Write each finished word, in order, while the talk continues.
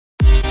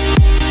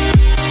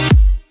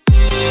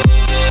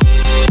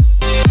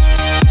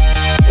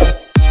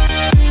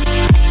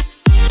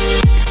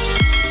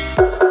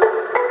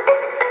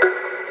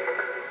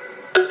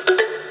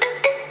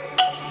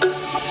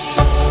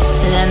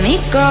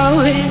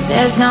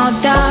there's no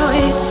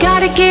doubt.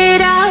 Gotta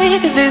get out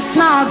of this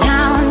small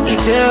town. You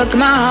took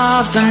my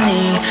heart from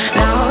me,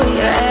 now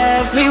you're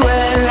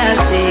everywhere I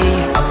see.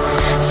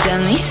 Set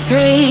me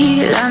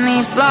free, let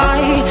me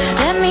fly,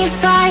 let me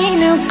find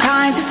new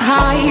kinds of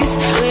highs.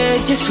 We're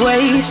just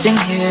wasting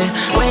here,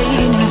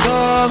 waiting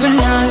for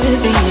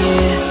another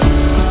year.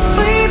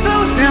 We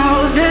both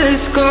know the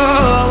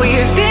score,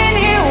 we've been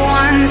here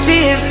once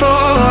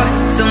before.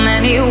 So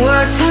many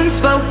words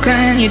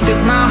unspoken, you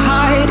took my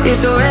heart,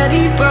 it's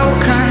already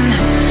broken.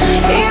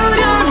 You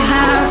don't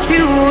have to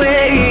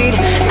wait,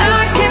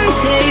 I can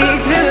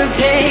take the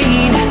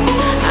pain.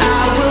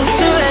 I will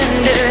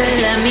surrender,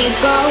 let me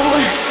go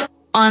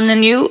on a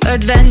new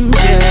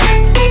adventure.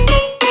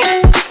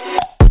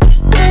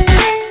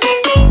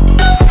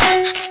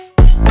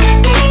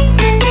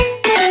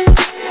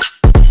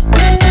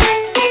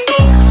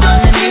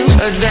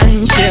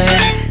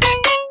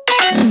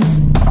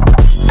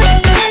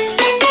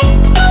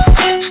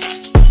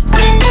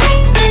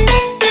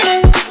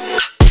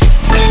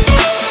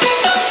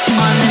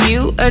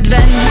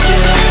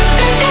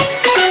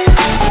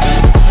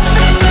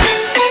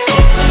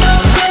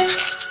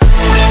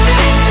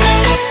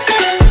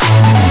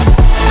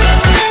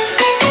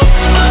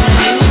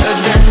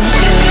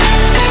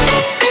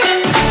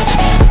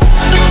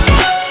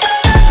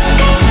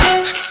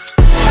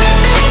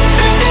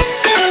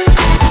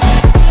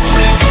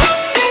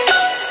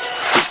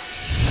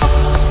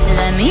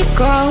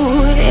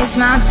 It's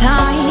my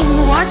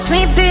time, watch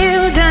me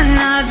build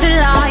another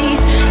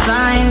life.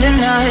 Find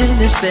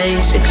another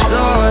space,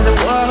 explore the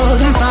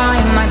world and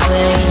find my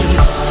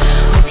place.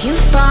 Hope you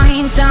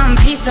find some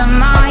peace of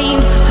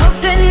mind, hope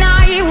the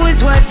night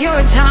was worth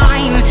your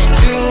time.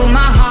 Threw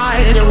my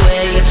heart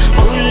away,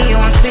 we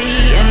won't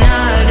see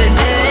another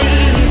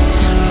day.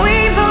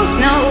 We both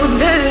know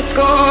the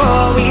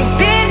score, we've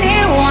been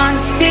here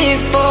once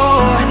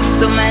before.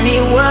 So many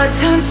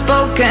words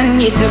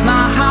unspoken, you took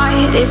my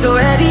heart, it's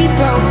already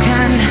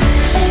broken.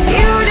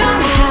 You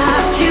don't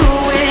have to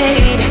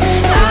wait,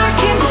 I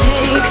can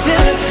take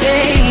the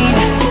pain.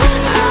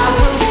 I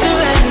will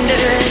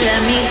surrender,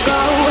 let me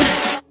go.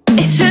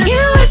 It's a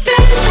new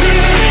adventure.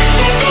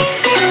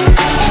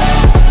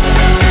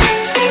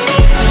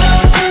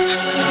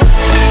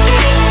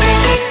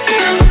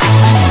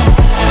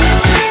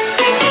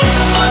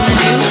 On a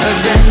new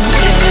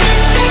adventure.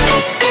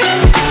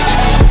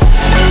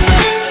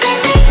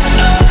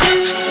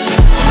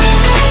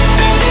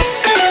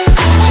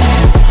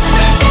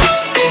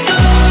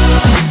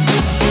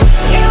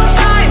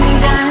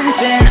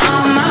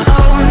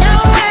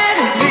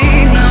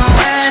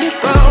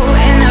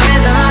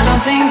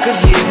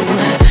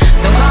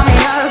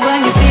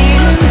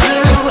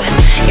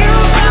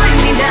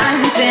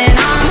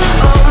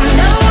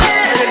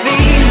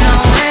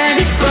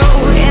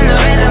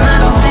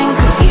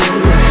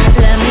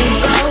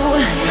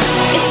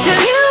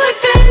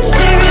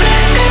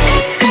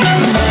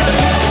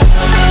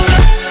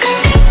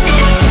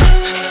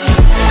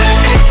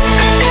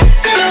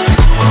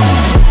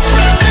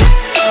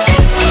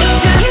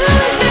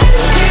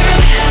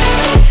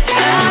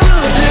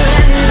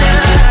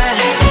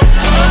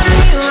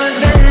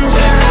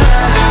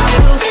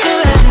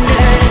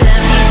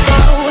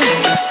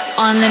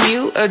 On a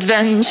new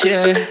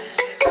adventure.